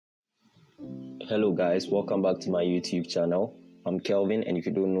Hello guys, welcome back to my YouTube channel. I'm Kelvin, and if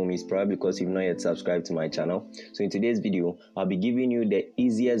you don't know me, it's probably because you've not yet subscribed to my channel. So in today's video, I'll be giving you the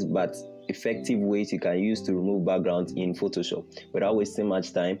easiest but effective ways you can use to remove backgrounds in Photoshop. Without wasting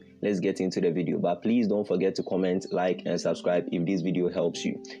much time, let's get into the video. But please don't forget to comment, like, and subscribe if this video helps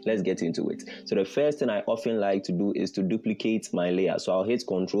you. Let's get into it. So the first thing I often like to do is to duplicate my layer. So I'll hit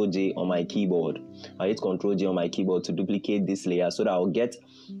Ctrl J on my keyboard. I'll hit Ctrl J on my keyboard to duplicate this layer so that I'll get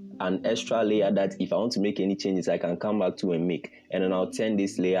an extra layer that if I want to make any changes, I can come back to and make. And then I'll turn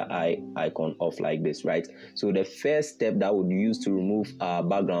this layer icon off like this, right? So the first step that I would use to remove our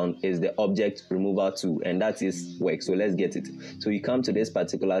background is the object remover tool, and that is work. So let's get it. So you come to this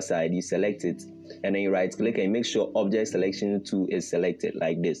particular side, you select it, and then you right click and make sure object selection tool is selected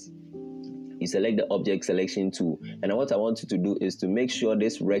like this. You select the object selection tool, and what I want you to do is to make sure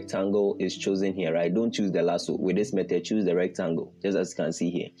this rectangle is chosen here, right? Don't choose the lasso. With this method, choose the rectangle, just as you can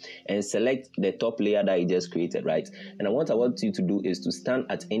see here, and select the top layer that you just created, right? And what I want you to do is to stand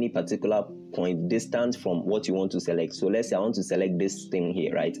at any particular point distant from what you want to select. So let's say I want to select this thing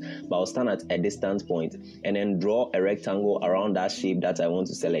here, right? But I'll stand at a distance point and then draw a rectangle around that shape that I want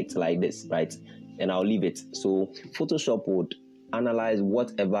to select like this, right? And I'll leave it. So Photoshop would analyze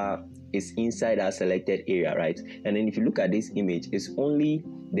whatever is inside our selected area, right? And then if you look at this image, it's only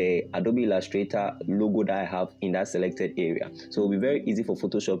the Adobe Illustrator logo that I have in that selected area. So it'll be very easy for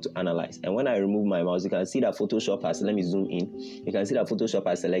Photoshop to analyze. And when I remove my mouse, you can see that Photoshop has, let me zoom in, you can see that Photoshop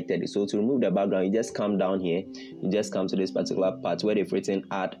has selected it. So to remove the background, you just come down here, you just come to this particular part where they've written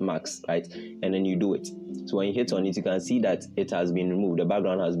add max, right? And then you do it. So when you hit on it, you can see that it has been removed, the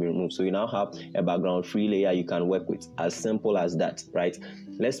background has been removed. So you now have a background free layer you can work with, as simple as that, right?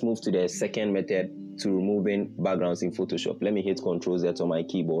 Let's move to the second method to removing backgrounds in Photoshop. Let me hit Ctrl Z on my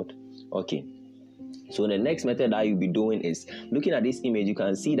keyboard. Okay. So the next method that you'll be doing is looking at this image. You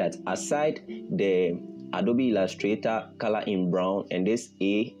can see that aside the Adobe Illustrator color in brown and this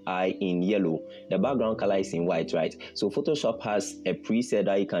AI in yellow, the background color is in white, right? So Photoshop has a preset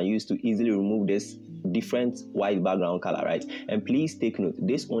that you can use to easily remove this different white background color, right? And please take note,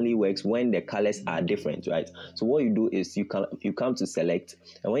 this only works when the colors are different, right? So what you do is you come to select,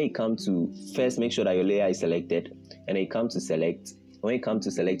 and when you come to first make sure that your layer is selected, and then you come to select. When you come to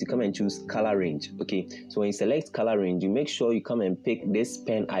select, you come and choose color range. Okay, so when you select color range, you make sure you come and pick this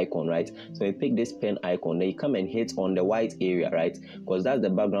pen icon, right? So you pick this pen icon, then you come and hit on the white area, right? Because that's the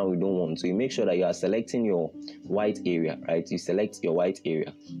background we don't want. So you make sure that you are selecting your white area, right? You select your white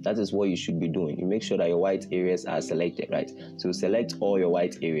area. That is what you should be doing. You make sure that your white areas are selected, right? So select all your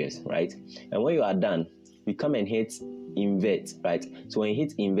white areas, right? And when you are done, you come and hit invert, right? So when you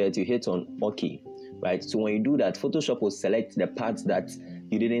hit invert, you hit on OK. Right, so when you do that, Photoshop will select the parts that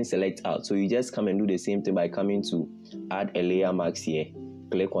you didn't select out. So you just come and do the same thing by coming to add a layer mask here,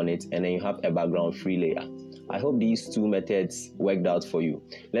 click on it, and then you have a background free layer. I hope these two methods worked out for you.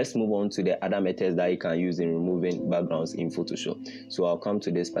 Let's move on to the other methods that you can use in removing backgrounds in Photoshop. So I'll come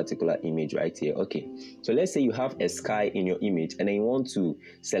to this particular image right here. Okay, so let's say you have a sky in your image and then you want to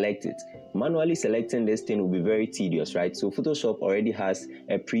select it. Manually selecting this thing will be very tedious, right? So Photoshop already has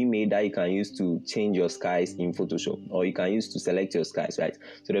a pre-made that you can use to change your skies in Photoshop, or you can use to select your skies, right?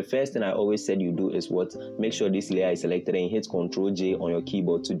 So the first thing I always said you do is what? Make sure this layer is selected and hit Ctrl J on your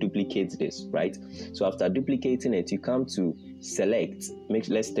keyboard to duplicate this, right? So after duplicating it, you come to select.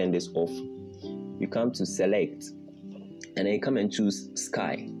 Let's turn this off. You come to select, and then you come and choose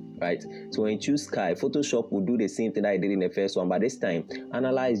sky. Right, so when you choose sky, Photoshop will do the same thing that I did in the first one, but this time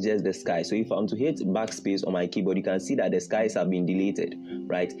analyze just the sky. So if I'm to hit backspace on my keyboard, you can see that the skies have been deleted,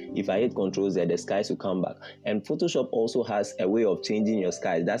 right? If I hit Ctrl Z, the skies will come back. And Photoshop also has a way of changing your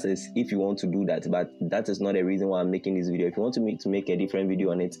skies. That is if you want to do that, but that is not the reason why I'm making this video. If you want to make a different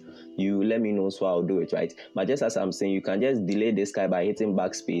video on it, you let me know, so I'll do it, right? But just as I'm saying, you can just delete the sky by hitting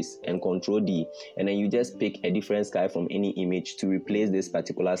backspace and Ctrl D, and then you just pick a different sky from any image to replace this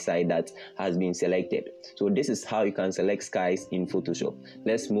particular sky that has been selected. So this is how you can select skies in Photoshop.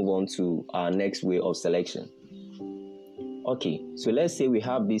 Let's move on to our next way of selection. Okay, so let's say we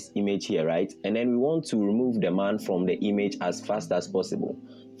have this image here, right? And then we want to remove the man from the image as fast as possible.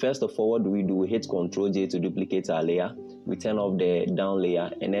 First of all, what do? We hit Ctrl J to duplicate our layer. We turn off the down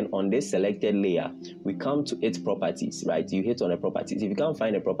layer, and then on this selected layer, we come to its properties, right? You hit on the properties. If you can't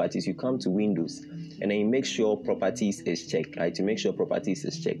find the properties, you come to Windows, and then you make sure properties is checked, right? You make sure properties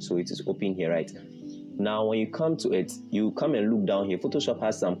is checked, so it is open here, right? Now, when you come to it, you come and look down here. Photoshop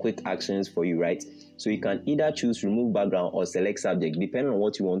has some quick actions for you, right? So you can either choose remove background or select subject, depending on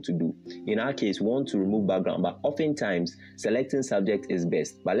what you want to do. In our case, we want to remove background, but oftentimes selecting subject is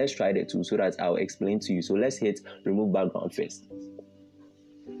best. But let's try the two so that I'll explain to you. So let's hit remove background first.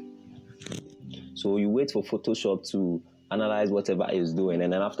 So you wait for Photoshop to analyze whatever it's doing,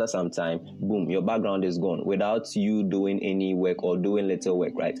 and then after some time, boom, your background is gone without you doing any work or doing little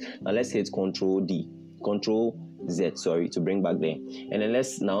work, right? Now let's hit Control Z, sorry, to bring back there, and then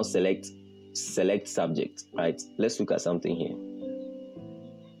let's now select subject, right? Let's look at something here.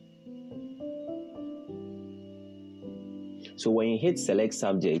 So when you hit select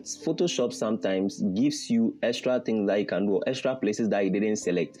subjects, Photoshop sometimes gives you extra things that you can do, or extra places that you didn't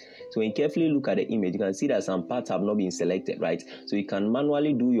select. So when you carefully look at the image, you can see that some parts have not been selected, right? So you can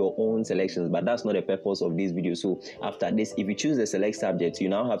manually do your own selections, but that's not the purpose of this video. So after this, if you choose the select subject, you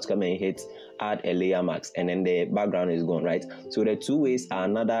now have to come and hit add a layer mask, and then the background is gone, right? So the two ways are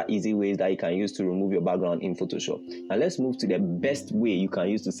another easy ways that you can use to remove your background in Photoshop. Now let's move to the best way you can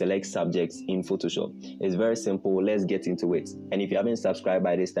use to select subjects in Photoshop. It's very simple. Let's get into it. And if you haven't subscribed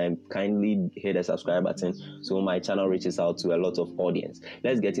by this time, kindly hit the subscribe button so my channel reaches out to a lot of audience.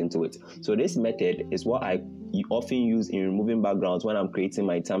 Let's get into it. So this method is what I often use in removing backgrounds when I'm creating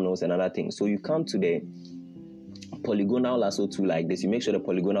my thumbnails and other things. So you come to the polygonal lasso tool like this. You make sure the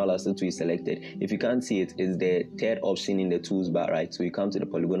polygonal lasso tool is selected. If you can't see it, it's the third option in the tools bar, right? So you come to the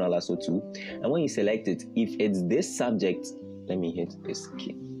polygonal lasso tool, and when you select it, if it's this subject, let me hit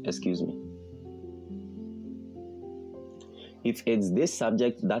escape, excuse me. If it's this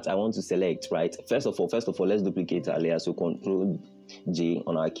subject that I want to select, right? First of all, let's duplicate our layer. So Control J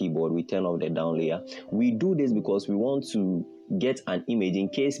on our keyboard, we turn off the down layer. We do this because we want to get an image in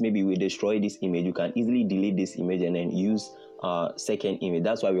case maybe we destroy this image. You can easily delete this image and then use second image.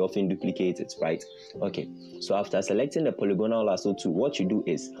 That's why we often duplicate it, right? Okay, so after selecting the polygonal lasso tool, what you do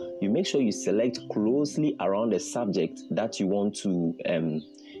is you make sure you select closely around the subject that you want to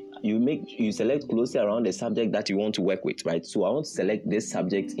you select closely around the subject that you want to work with, right? So I want to select this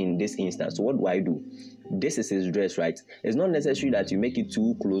subject in this instance. So what do? This is his dress, right? It's not necessary that you make it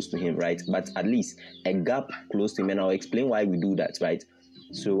too close to him, right? But at least a gap close to him, and I'll explain why we do that, right?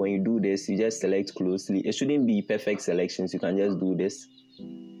 So when you do this, you just select closely. It shouldn't be perfect selections. You can just do this.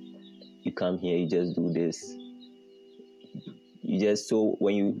 You come here, you just do this. So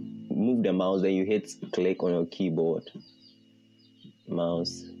when you move the mouse, then you hit click on your keyboard,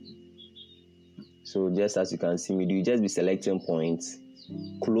 mouse. So just as you can see me do, you just be selecting points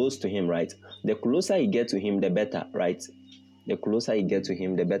close to him, right? The closer you get to him, the better, right? The closer you get to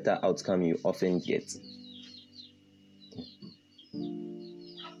him, the better outcome you often get.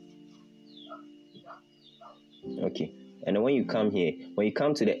 Okay, and then when you come here, when you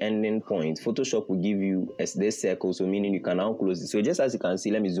come to the ending point, Photoshop will give you this circle, so meaning you can now close it. So just as you can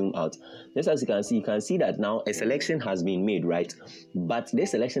see, let me zoom out. Just as you can see that now a selection has been made, right? But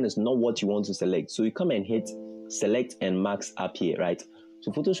this selection is not what you want to select. So you come and hit select and marks up here, right?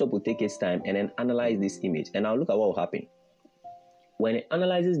 So Photoshop will take its time and then analyze this image, and now look at what will happen. When it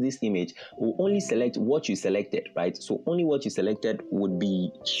analyzes this image, it will only select what you selected, right? So only what you selected would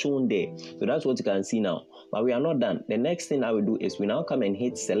be shown there. So that's what you can see now. But we are not done. The next thing I will do is we now come and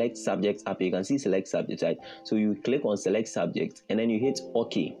hit select subject up here. You can see select subject, right? So you click on select subject and then you hit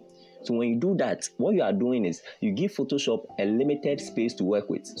OK. So when you do that, what you are doing is you give Photoshop a limited space to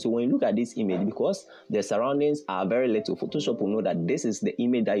work with. So when you look at this image, because the surroundings are very little, Photoshop will know that this is the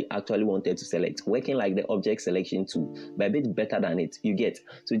image that you actually wanted to select, working like the object selection tool, but a bit better than it, you get.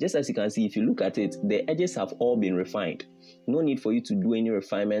 So just as you can see, if you look at it, the edges have all been refined. No need for you to do any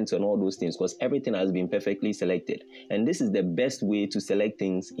refinements on all those things because everything has been perfectly selected. And this is the best way to select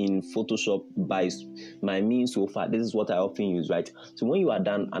things in Photoshop by my means so far. This is what I often use, right? So when you are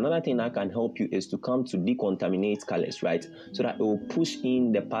done, another thing that can help you is to come to decontaminate colors, right? So that it will push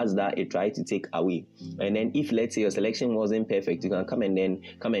in the parts that it tried to take away. And then if, let's say, your selection wasn't perfect, you can come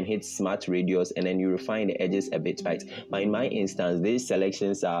and hit smart radius and then you refine the edges a bit, right? But in my instance, these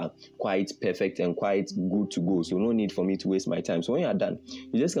selections are quite perfect and quite good to go. So no need for me to waste my time. So when you are done,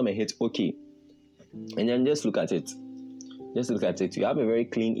 you just come and hit OK, and then just look at it. Just look at it. You have a very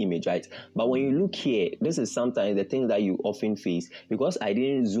clean image, right? But when you look here, this is sometimes the thing that you often face. Because I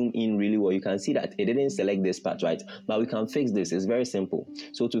didn't zoom in really well, you can see that it didn't select this part, right? But we can fix this. It's very simple.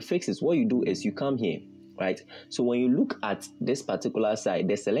 So to fix this, what you do is you come here, right? So when you look at this particular side,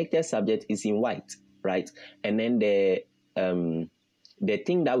 the selected subject is in white, right? And then the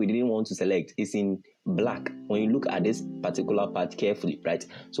thing that we didn't want to select is in black. When you look at this particular part carefully, right?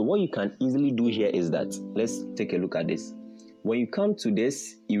 So what you can easily do here is that, let's take a look at this. When you come to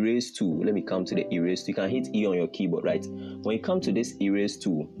this erase tool, let me come to the erase tool. You can hit E on your keyboard, right? When you come to this erase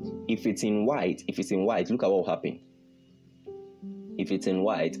tool, if it's in white, look at what will happen. If it's in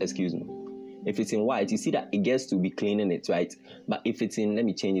white, excuse me. If it's in white, you see that it gets to be cleaning it, right? But if it's in, let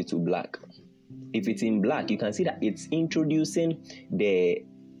me change it to black. If it's in black, you can see that it's introducing the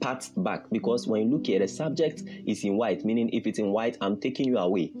part back, because when you look here, the subject is in white, meaning if it's in white, I'm taking you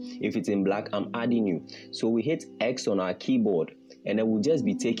away. If it's in black, I'm adding you. So we hit X on our keyboard, and then we'll just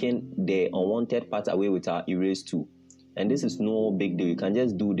be taking the unwanted part away with our erase tool. And this is no big deal. You can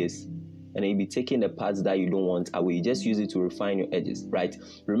just do this, and then you'll be taking the parts that you don't want away. You just use it to refine your edges, right?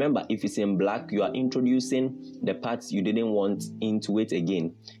 Remember, if it's in black, you are introducing the parts you didn't want into it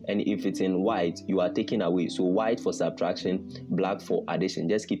again. And if it's in white, you are taking away. So white for subtraction, black for addition.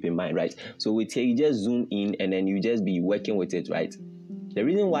 Just keep in mind, right? So you just zoom in, and then you just be working with it, right? The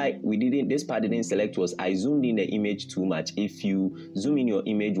reason why this part didn't select was I zoomed in the image too much. If you zoom in your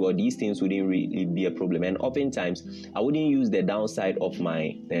image, well, these things wouldn't really be a problem. And oftentimes, I wouldn't use the downside of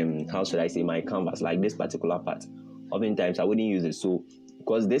my, how should I say, my canvas, like this particular part. Oftentimes, I wouldn't use it. So,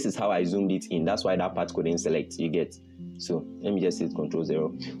 because this is how I zoomed it in, that's why that part couldn't select, you get. So, let me just hit Control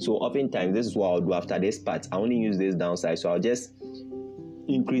 0. So, oftentimes, this is what I'll do after this part. I only use this downside, so I'll just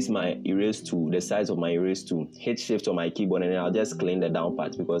increase my erase tool, the size of my erase tool, hit Shift on my keyboard, and then I'll just clean the down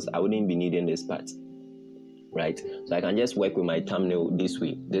part, because I wouldn't be needing this part, right? So I can just work with my thumbnail this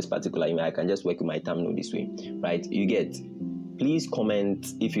way. This particular image, I can just work with my thumbnail this way, right? You get. Please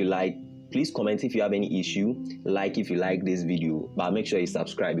comment if you like. Please comment if you have any issue. Like if you like this video, but make sure you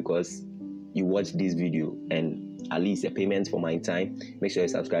subscribe, because you watch this video and at least a payment for my time. Make sure you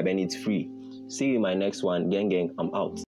subscribe, and it's free. See you in my next one. Gang, I'm out.